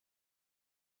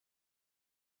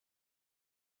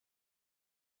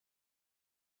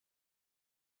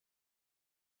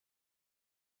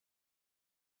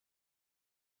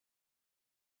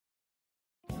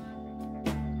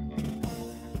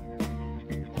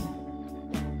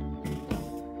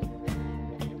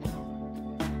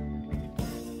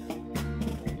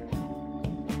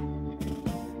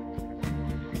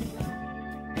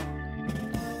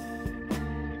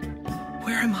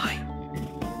am I?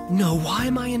 No, why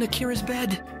am I in Akira's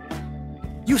bed?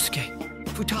 Yusuke,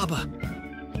 Futaba.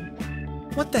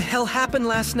 What the hell happened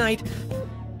last night?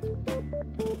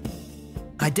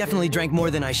 I definitely drank more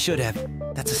than I should have.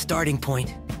 That's a starting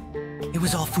point. It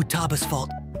was all Futaba's fault.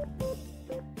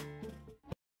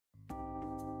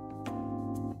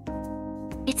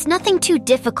 It's nothing too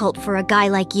difficult for a guy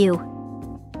like you.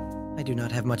 I do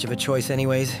not have much of a choice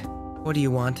anyways. What do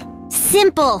you want?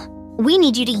 Simple! We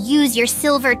need you to use your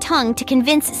silver tongue to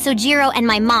convince Sojiro and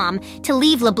my mom to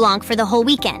leave Leblanc for the whole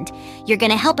weekend. You're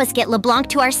gonna help us get Leblanc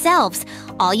to ourselves.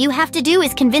 All you have to do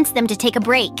is convince them to take a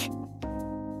break.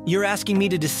 You're asking me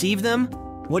to deceive them?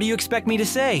 What do you expect me to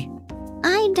say?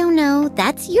 I don't know.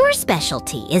 That's your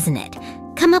specialty, isn't it?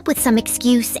 Come up with some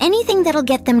excuse, anything that'll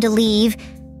get them to leave.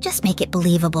 Just make it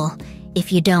believable.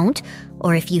 If you don't,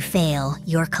 or if you fail,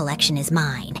 your collection is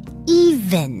mine.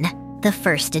 Even the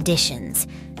first editions.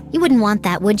 You wouldn't want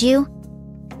that, would you?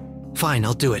 Fine,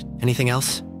 I'll do it. Anything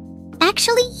else?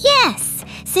 Actually, yes!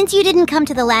 Since you didn't come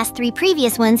to the last 3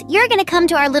 previous ones, you're gonna come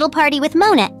to our little party with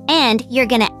Mona, and you're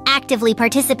gonna actively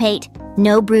participate.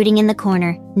 No brooding in the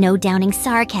corner, no downing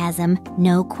sarcasm,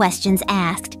 no questions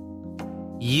asked.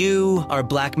 You are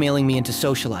blackmailing me into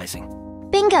socializing.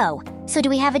 Bingo! So do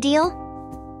we have a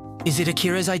deal? Is it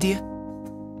Akira's idea?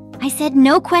 I said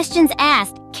no questions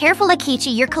asked. Careful,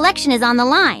 Akechi, your collection is on the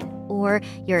line. Or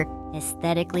your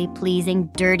aesthetically pleasing,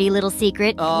 dirty little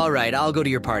secret. All right, I'll go to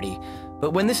your party.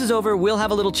 But when this is over, we'll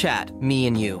have a little chat, me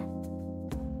and you.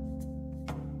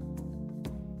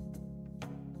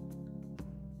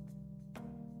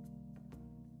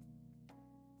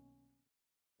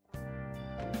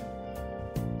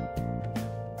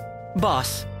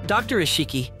 Boss, Dr.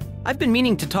 Ishiki, I've been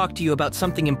meaning to talk to you about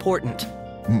something important.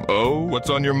 Oh, what's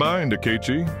on your mind,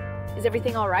 Akechi? Is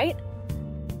everything all right?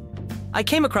 I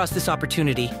came across this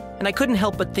opportunity, and I couldn't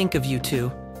help but think of you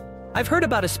two. I've heard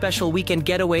about a special weekend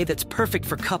getaway that's perfect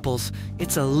for couples.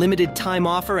 It's a limited time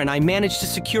offer, and I managed to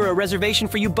secure a reservation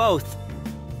for you both.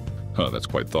 Huh, that's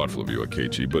quite thoughtful of you,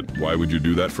 Akechi, but why would you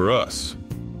do that for us?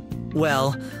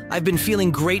 Well, I've been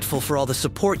feeling grateful for all the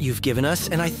support you've given us,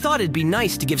 and I thought it'd be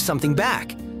nice to give something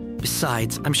back.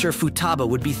 Besides, I'm sure Futaba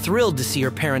would be thrilled to see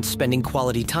her parents spending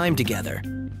quality time together.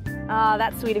 Ah,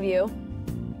 that's sweet of you.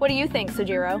 What do you think,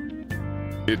 Sojiro?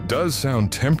 It does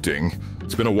sound tempting.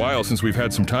 It's been a while since we've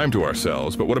had some time to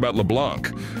ourselves, but what about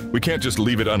Leblanc? We can't just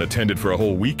leave it unattended for a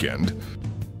whole weekend.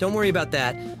 Don't worry about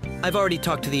that. I've already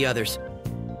talked to the others.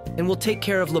 And we'll take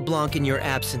care of Leblanc in your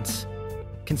absence.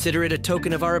 Consider it a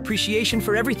token of our appreciation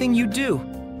for everything you do.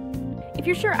 If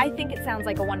you're sure, I think it sounds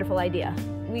like a wonderful idea.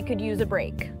 We could use a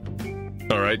break.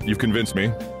 All right, you've convinced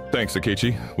me. Thanks,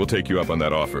 Akechi. We'll take you up on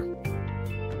that offer.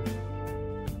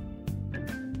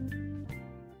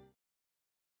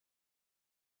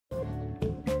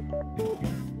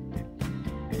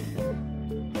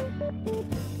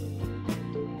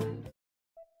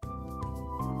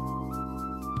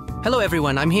 Hello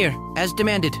everyone, I'm here, as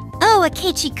demanded. Oh,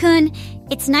 Akechi-kun.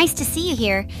 It's nice to see you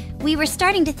here. We were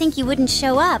starting to think you wouldn't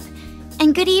show up.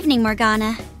 And good evening,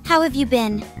 Morgana. How have you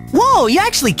been? Whoa, you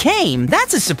actually came!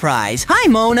 That's a surprise! Hi,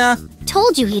 Mona!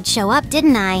 Told you he'd show up,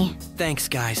 didn't I? Thanks,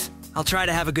 guys. I'll try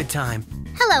to have a good time.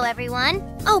 Hello, everyone.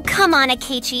 Oh, come on,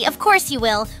 Akechi. Of course you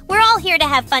will. We're all here to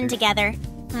have fun together.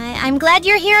 I'm glad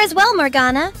you're here as well,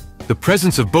 Morgana. The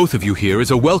presence of both of you here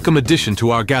is a welcome addition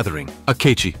to our gathering.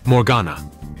 Akechi, Morgana.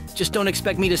 Just don't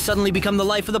expect me to suddenly become the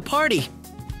life of the party.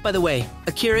 By the way,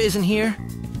 Akira isn't here?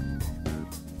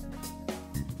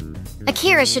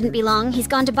 Akira shouldn't be long. He's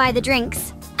gone to buy the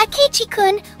drinks.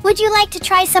 Akechi-kun, would you like to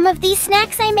try some of these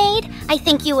snacks I made? I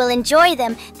think you will enjoy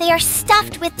them. They are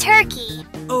stuffed with turkey.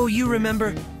 Oh, you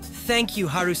remember? Thank you,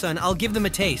 Haru-san. I'll give them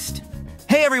a taste.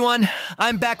 Hey everyone!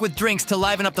 I'm back with drinks to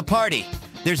liven up the party.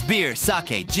 There's beer,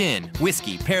 sake, gin,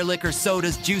 whiskey, pear liquor,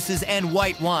 sodas, juices, and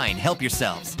white wine. Help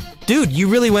yourselves. Dude, you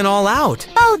really went all out.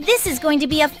 Oh, this is going to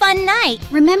be a fun night.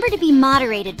 Remember to be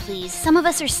moderated, please. Some of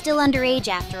us are still underage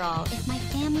after all. If my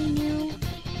family knew...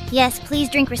 Yes, please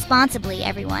drink responsibly,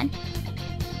 everyone.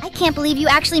 I can't believe you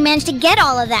actually managed to get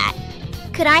all of that.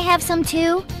 Could I have some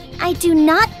too? I do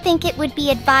not think it would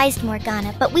be advised,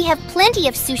 Morgana, but we have plenty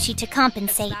of sushi to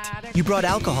compensate. You brought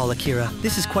alcohol, Akira.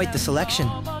 This is quite the selection.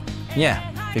 Yeah,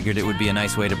 figured it would be a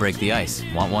nice way to break the ice.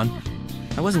 Want one?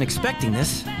 I wasn't expecting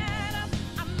this.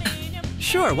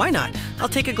 Sure, why not? I'll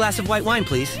take a glass of white wine,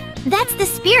 please. That's the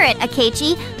spirit,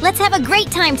 Akechi. Let's have a great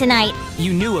time tonight.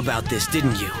 You knew about this,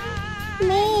 didn't you?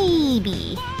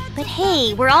 Maybe. But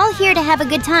hey, we're all here to have a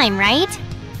good time, right?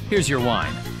 Here's your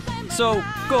wine. So,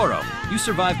 Goro, you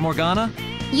survived Morgana?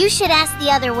 You should ask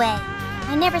the other way.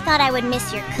 I never thought I would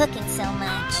miss your cooking so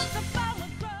much.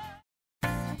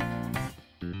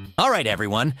 All right,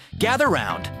 everyone, gather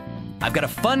round. I've got a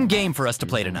fun game for us to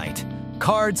play tonight.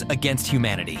 Cards Against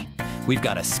Humanity. We've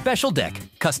got a special deck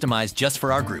customized just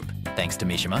for our group, thanks to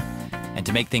Mishima. And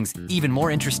to make things even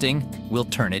more interesting, we'll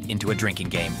turn it into a drinking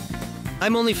game.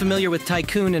 I'm only familiar with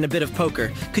Tycoon and a bit of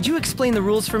poker. Could you explain the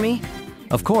rules for me?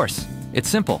 Of course. It's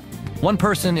simple. One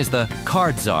person is the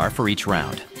card czar for each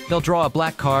round. They'll draw a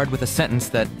black card with a sentence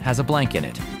that has a blank in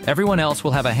it. Everyone else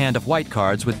will have a hand of white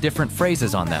cards with different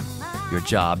phrases on them. Your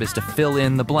job is to fill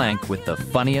in the blank with the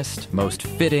funniest, most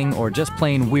fitting, or just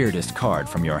plain weirdest card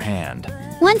from your hand.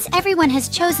 Once everyone has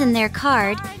chosen their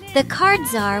card, the card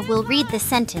czar will read the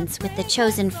sentence with the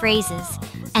chosen phrases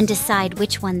and decide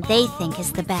which one they think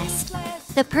is the best.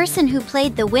 The person who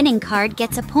played the winning card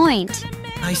gets a point.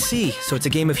 I see. So it's a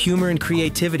game of humor and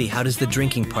creativity. How does the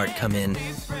drinking part come in?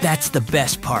 That's the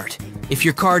best part. If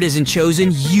your card isn't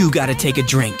chosen, you gotta take a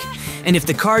drink. And if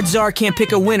the card czar can't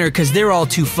pick a winner because they're all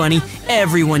too funny,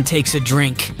 everyone takes a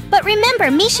drink. But remember,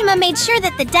 Mishima made sure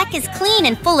that the deck is clean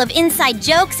and full of inside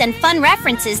jokes and fun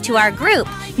references to our group.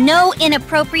 No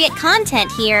inappropriate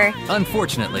content here.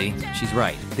 Unfortunately, she's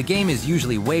right. The game is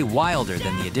usually way wilder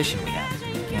than the edition we have.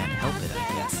 Can't help it,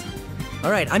 I guess. All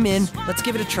right, I'm in. Let's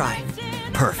give it a try.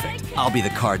 Perfect. I'll be the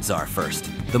card czar first.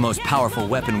 The most powerful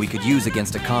weapon we could use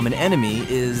against a common enemy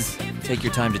is... Take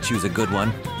your time to choose a good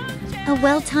one. A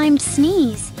well-timed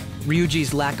sneeze.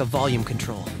 Ryuji's lack of volume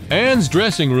control. Anne's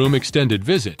dressing room extended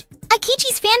visit.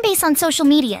 Akechi's fanbase on social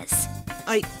medias.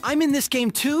 I'm in this game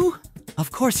too?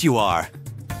 Of course you are.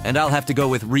 And I'll have to go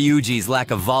with Ryuji's lack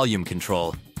of volume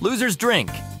control. Loser's drink.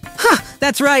 Huh,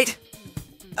 that's right.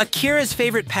 Akira's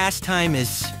favorite pastime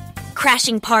is...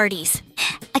 Crashing parties.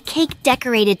 A cake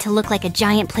decorated to look like a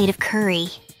giant plate of curry.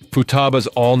 Futaba's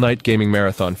all-night gaming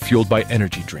marathon fueled by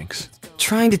energy drinks.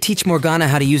 Trying to teach Morgana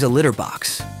how to use a litter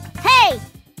box. Hey!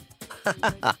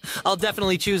 I'll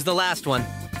definitely choose the last one.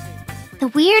 The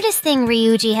weirdest thing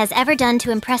Ryuji has ever done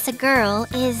to impress a girl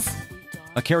is...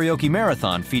 A karaoke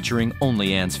marathon featuring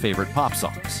only Anne's favorite pop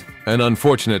songs. An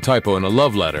unfortunate typo in a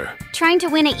love letter. Trying to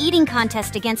win an eating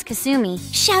contest against Kasumi.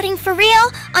 Shouting for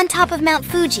real on top of Mount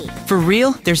Fuji. For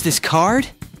real? There's this card?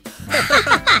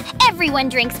 Everyone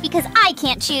drinks because I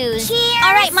can't choose. Cheers!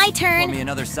 All right, my turn. Pour me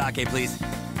another sake, please.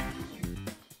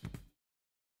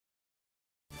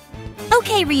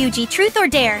 Okay, Ryuji, truth or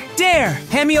dare? Dare!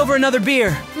 Hand me over another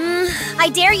beer. I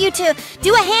dare you to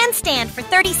do a handstand for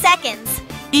 30 seconds.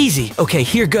 Easy. Okay,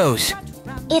 here goes.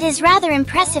 It is rather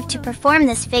impressive to perform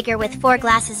this figure with 4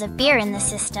 glasses of beer in the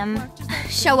system.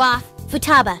 Show off.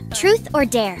 Futaba, truth or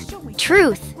dare?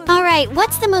 Truth. All right,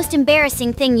 what's the most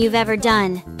embarrassing thing you've ever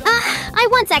done? I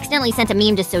once accidentally sent a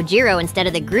meme to Sojiro instead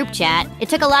of the group chat. It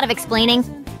took a lot of explaining.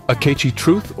 Akechi,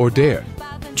 truth or dare?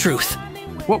 Truth.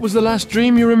 What was the last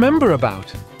dream you remember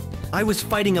about? I was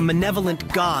fighting a malevolent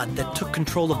god that took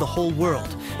control of the whole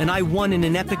world, and I won in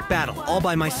an epic battle all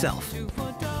by myself.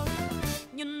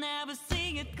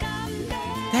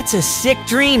 That's a sick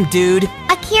dream, dude.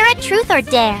 Akira, truth or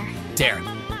dare? Dare.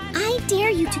 I dare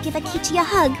you to give Akechi a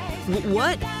hug.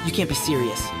 What? You can't be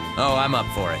serious. Oh, I'm up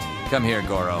for it. Come here,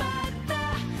 Goro.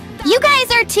 You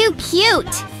guys are too cute.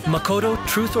 Makoto,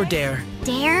 truth or dare?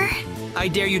 Dare? I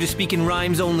dare you to speak in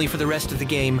rhymes only for the rest of the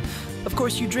game. Of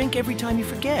course, you drink every time you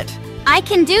forget. I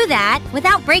can do that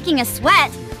without breaking a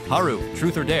sweat. Haru,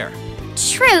 truth or dare?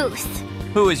 Truth.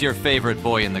 Who is your favorite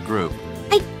boy in the group?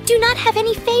 I do not have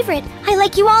any favorite. I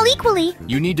like you all equally.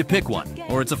 You need to pick one,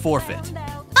 or it's a forfeit.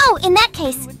 Oh, in that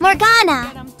case,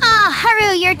 Morgana. Ah,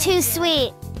 Haru, you're too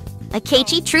sweet.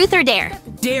 Akechi, truth or dare?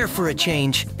 Dare for a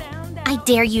change. I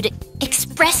dare you to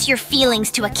express your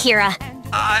feelings to Akira.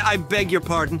 I beg your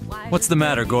pardon. What's the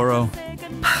matter, Goro?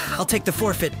 I'll take the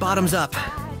forfeit, bottoms up.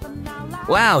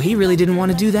 Wow, he really didn't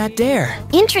want to do that dare.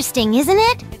 Interesting, isn't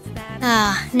it?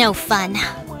 Ah, no fun.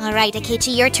 All right,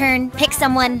 Akechi, your turn. Pick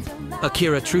someone.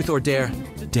 Akira, truth or dare?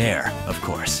 Dare, of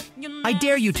course. I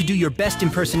dare you to do your best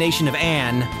impersonation of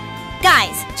Anne.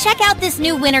 Guys, check out this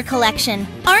new winter collection.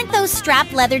 Aren't those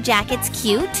strapped leather jackets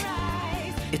cute?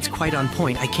 It's quite on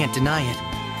point, I can't deny it.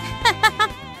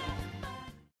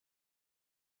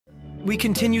 We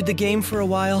continued the game for a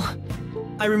while.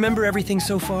 I remember everything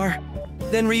so far.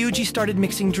 Then Ryuji started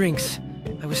mixing drinks.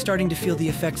 I was starting to feel the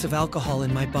effects of alcohol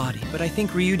in my body, but I think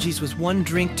Ryuji's was one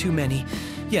drink too many.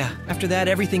 Yeah, after that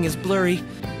everything is blurry.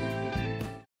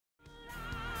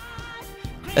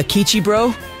 Akechi,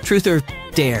 bro? Truth or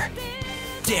dare?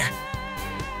 Dare.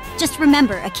 Just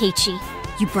remember, Akechi,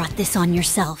 you brought this on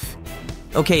yourself.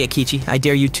 Okay, Akechi, I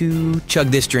dare you to chug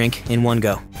this drink in one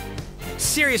go.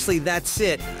 Seriously, that's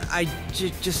it. I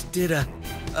just did a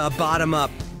bottom-up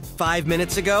 5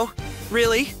 minutes ago?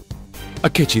 Really?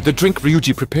 Akechi, the drink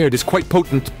Ryuji prepared is quite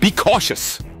potent. Be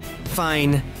cautious.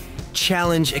 Fine.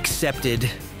 Challenge accepted.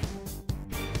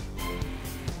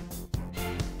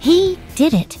 He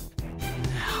did it.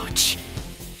 Ouch.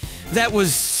 That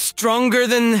was stronger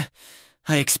than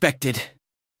I expected.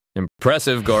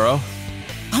 Impressive, Goro.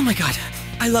 Oh my god,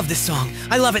 I love this song.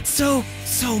 I love it so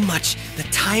much. The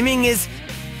timing is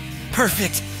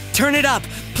perfect. Turn it up,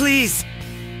 please.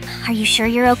 Are you sure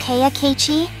you're okay,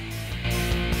 Akechi?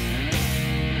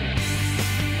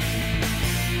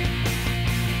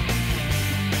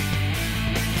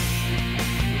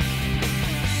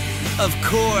 Of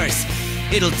course.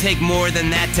 It'll take more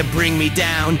than that to bring me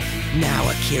down. Now,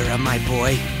 Akira, my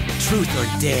boy, truth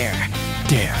or dare?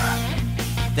 Dare.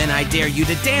 Then I dare you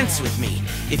to dance with me,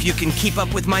 if you can keep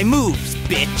up with my moves,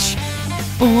 bitch.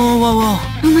 Whoa.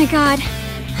 Oh my god.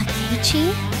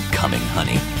 Akechi? Coming,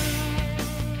 honey.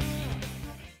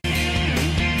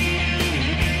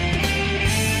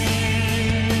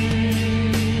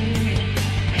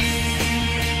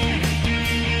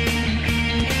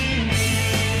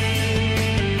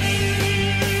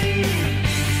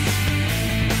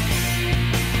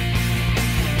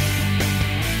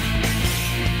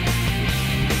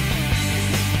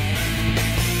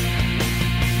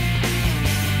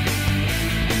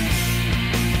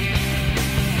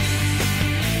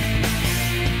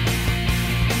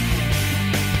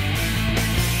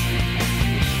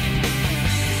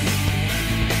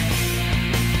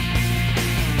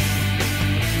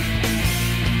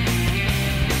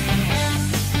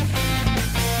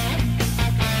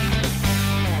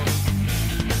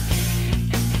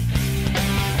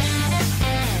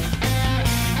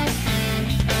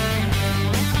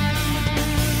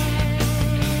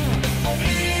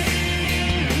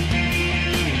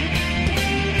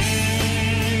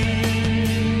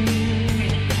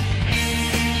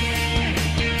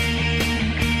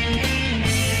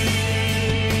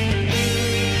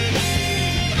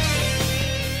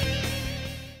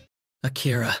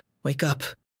 Akira, wake up.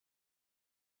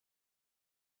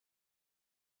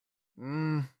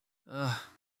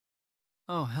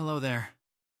 Oh, hello there.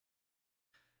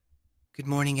 Good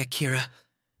morning, Akira.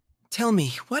 Tell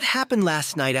me, what happened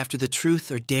last night after the truth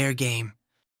or dare game?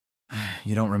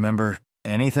 You don't remember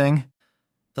anything?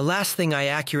 The last thing I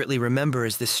accurately remember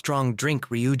is this strong drink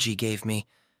Ryuji gave me.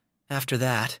 After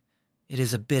that, it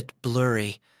is a bit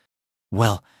blurry.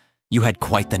 Well, you had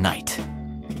quite the night.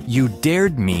 You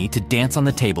dared me to dance on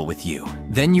the table with you.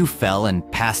 Then you fell and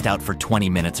passed out for 20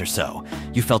 minutes or so.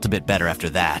 You felt a bit better after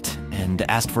that, and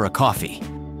asked for a coffee.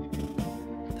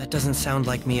 That doesn't sound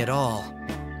like me at all.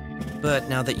 But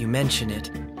now that you mention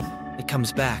it, it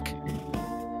comes back.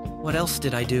 What else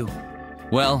did I do?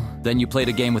 Well, then you played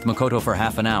a game with Makoto for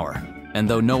half an hour. And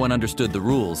though no one understood the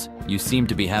rules, you seemed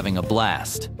to be having a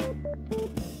blast.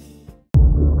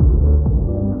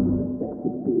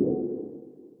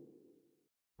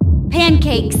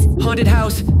 Pancakes. Haunted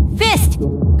house. Fist.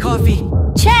 Coffee.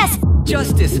 Chess.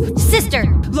 Justice. Sister.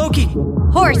 Loki.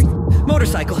 Horse.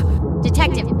 Motorcycle.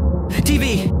 Detective.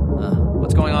 TV.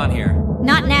 What's going on here?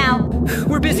 Not now.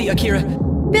 We're busy, Akira.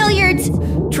 Billiards.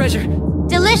 Treasure.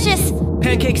 Delicious.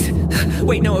 Pancakes.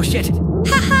 Wait, no, oh shit.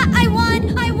 Haha, I won!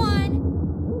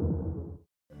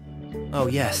 Oh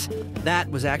yes, that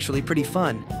was actually pretty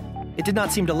fun. It did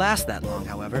not seem to last that long,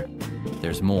 however.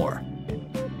 There's more.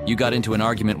 You got into an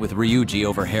argument with Ryuji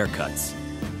over haircuts.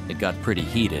 It got pretty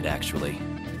heated, actually.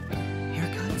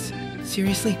 Haircuts?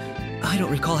 Seriously? I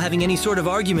don't recall having any sort of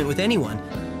argument with anyone.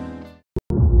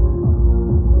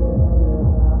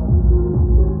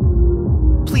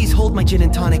 Please hold my gin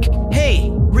and tonic. Hey,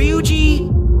 Ryuji!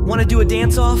 Wanna do a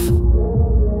dance-off?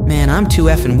 Man, I'm too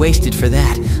effing wasted for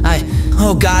that.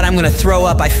 Oh god, I'm gonna throw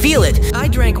up, I feel it! I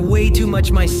drank way too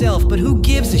much myself, but who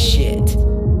gives a shit?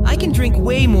 I can drink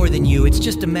way more than you, it's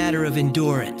just a matter of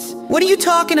endurance. What are you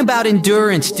talking about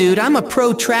endurance, dude? I'm a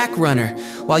pro track runner.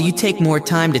 While you take more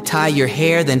time to tie your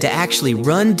hair than to actually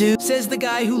run, dude. Says the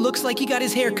guy who looks like he got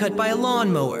his hair cut by a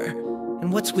lawnmower.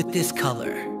 And what's with this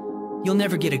color? You'll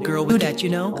never get a girl with that, you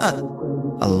know?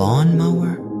 A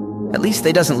lawnmower? At least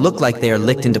they doesn't look like they are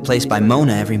licked into place by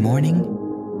Mona every morning.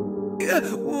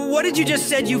 What did you just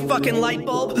said, you fucking light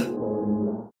bulb?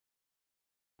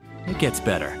 It gets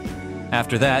better.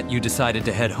 After that, you decided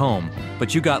to head home,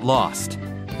 but you got lost.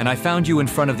 And I found you in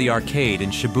front of the arcade in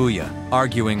Shibuya,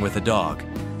 arguing with a dog.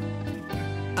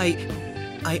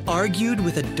 I argued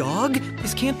with a dog?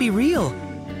 This can't be real.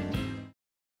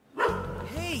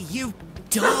 Hey, you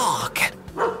dog!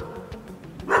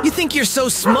 You think you're so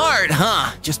smart,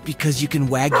 huh? Just because you can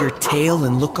wag your tail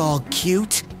and look all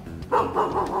cute?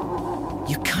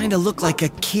 You kinda look like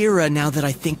Akira now that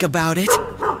I think about it.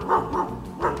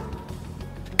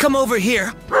 Come over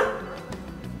here.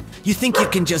 You think you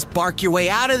can just bark your way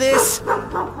out of this?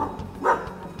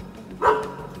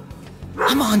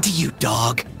 I'm on to you,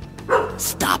 dog.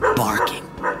 Stop barking.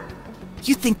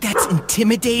 You think that's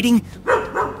intimidating?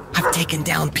 I've taken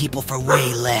down people for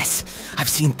way less. I've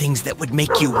seen things that would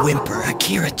make you whimper,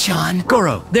 Akira-chan.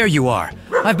 Goro, there you are.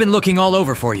 I've been looking all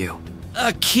over for you.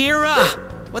 Akira!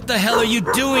 What the hell are you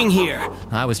doing here?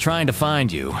 I was trying to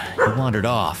find you. You wandered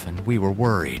off, and we were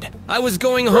worried. I was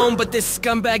going home, but this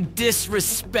scumbag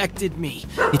disrespected me.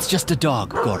 It's just a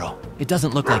dog, Goro. It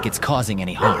doesn't look like it's causing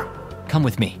any harm. Come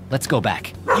with me. Let's go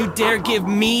back. You dare give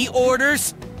me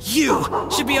orders? You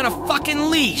should be on a fucking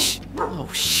leash. Oh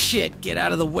shit, get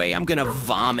out of the way, I'm gonna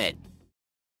vomit.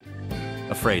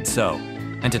 Afraid so.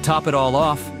 And to top it all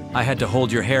off, I had to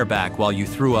hold your hair back while you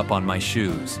threw up on my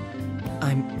shoes.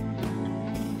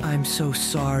 I'm so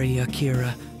sorry,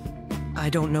 Akira. I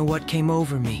don't know what came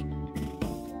over me.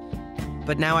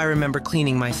 But now I remember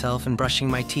cleaning myself and brushing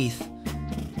my teeth.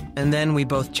 And then we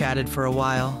both chatted for a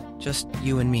while. Just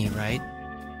you and me, right?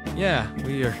 Yeah,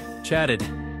 we chatted.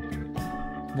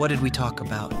 What did we talk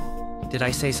about? Did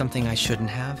I say something I shouldn't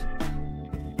have?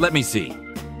 Let me see.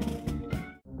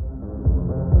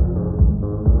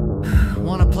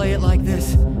 Wanna play it like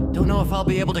this? Don't know if I'll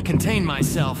be able to contain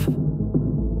myself.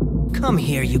 Come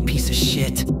here, you piece of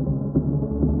shit.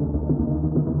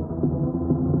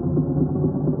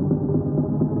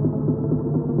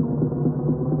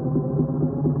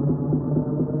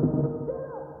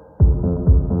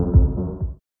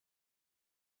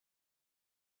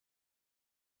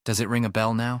 Does it ring a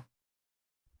bell now?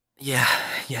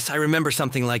 Yes, I remember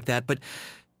something like that, but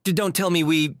don't tell me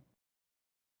we...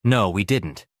 No, we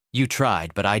didn't. You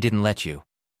tried, but I didn't let you.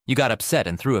 You got upset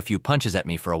and threw a few punches at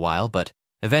me for a while, but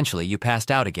eventually you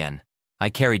passed out again. I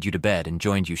carried you to bed and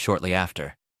joined you shortly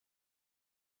after.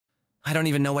 I don't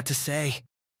even know what to say.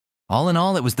 All in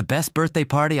all, it was the best birthday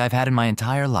party I've had in my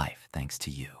entire life, thanks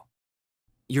to you.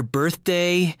 Your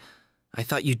birthday? I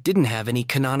thought you didn't have any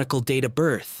canonical date of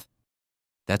birth.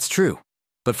 That's true,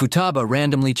 but Futaba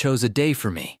randomly chose a day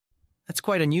for me. That's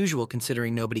quite unusual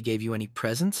considering nobody gave you any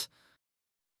presents.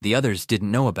 The others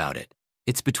didn't know about it.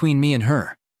 It's between me and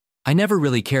her. I never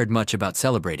really cared much about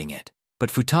celebrating it, but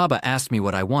Futaba asked me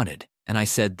what I wanted, and I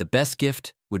said the best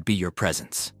gift would be your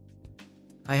presence.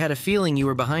 I had a feeling you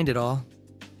were behind it all.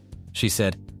 She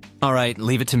said, "All right,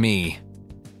 leave it to me."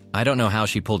 I don't know how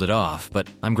she pulled it off, but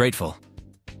I'm grateful.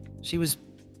 She was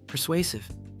persuasive.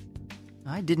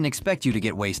 I didn't expect you to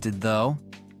get wasted, though.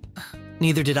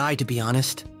 Neither did I, to be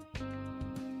honest.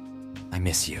 I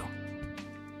miss you.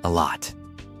 A lot.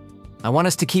 I want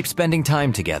us to keep spending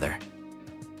time together.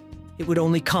 It would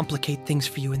only complicate things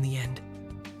for you in the end.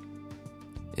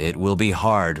 It will be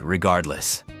hard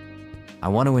regardless. I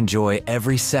want to enjoy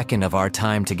every second of our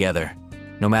time together,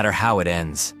 no matter how it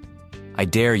ends. I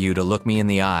dare you to look me in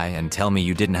the eye and tell me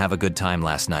you didn't have a good time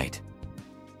last night.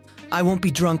 I won't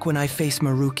be drunk when I face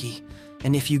Maruki,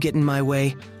 and if you get in my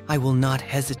way, I will not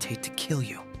hesitate to kill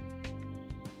you.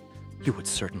 You would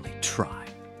certainly try.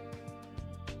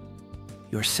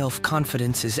 Your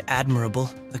self-confidence is admirable,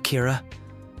 Akira.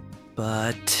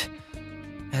 But,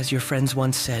 as your friends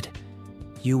once said,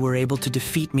 you were able to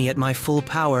defeat me at my full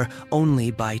power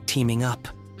only by teaming up.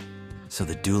 So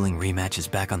the dueling rematch is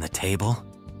back on the table?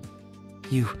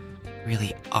 You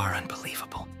really are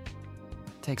unbelievable.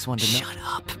 Takes one to know. Shut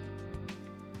up.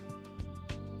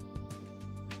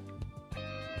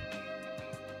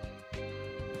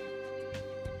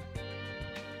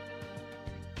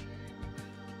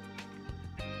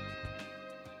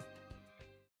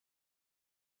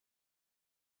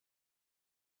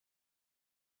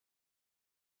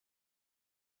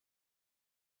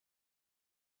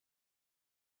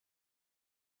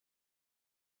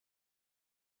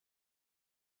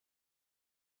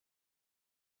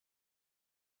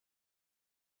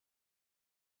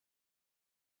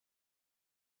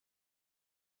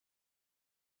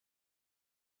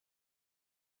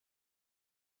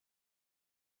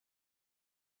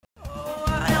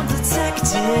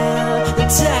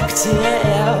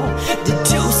 Detective,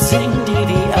 deducing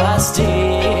DDR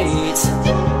states.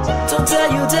 Don't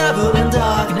tell you devil in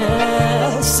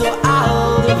darkness, so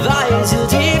I'll advise you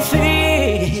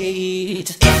defeat.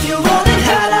 If you're running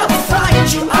hell, I will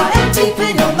find you. I am deep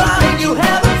in your mind, you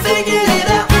haven't figured it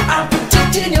out. I'm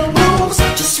predicting your moves,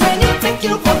 just when you think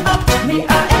you come up to me,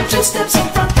 I am 2 steps in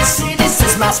front. See, this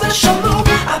is my special move.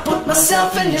 I put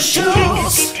myself in your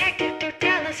shoes.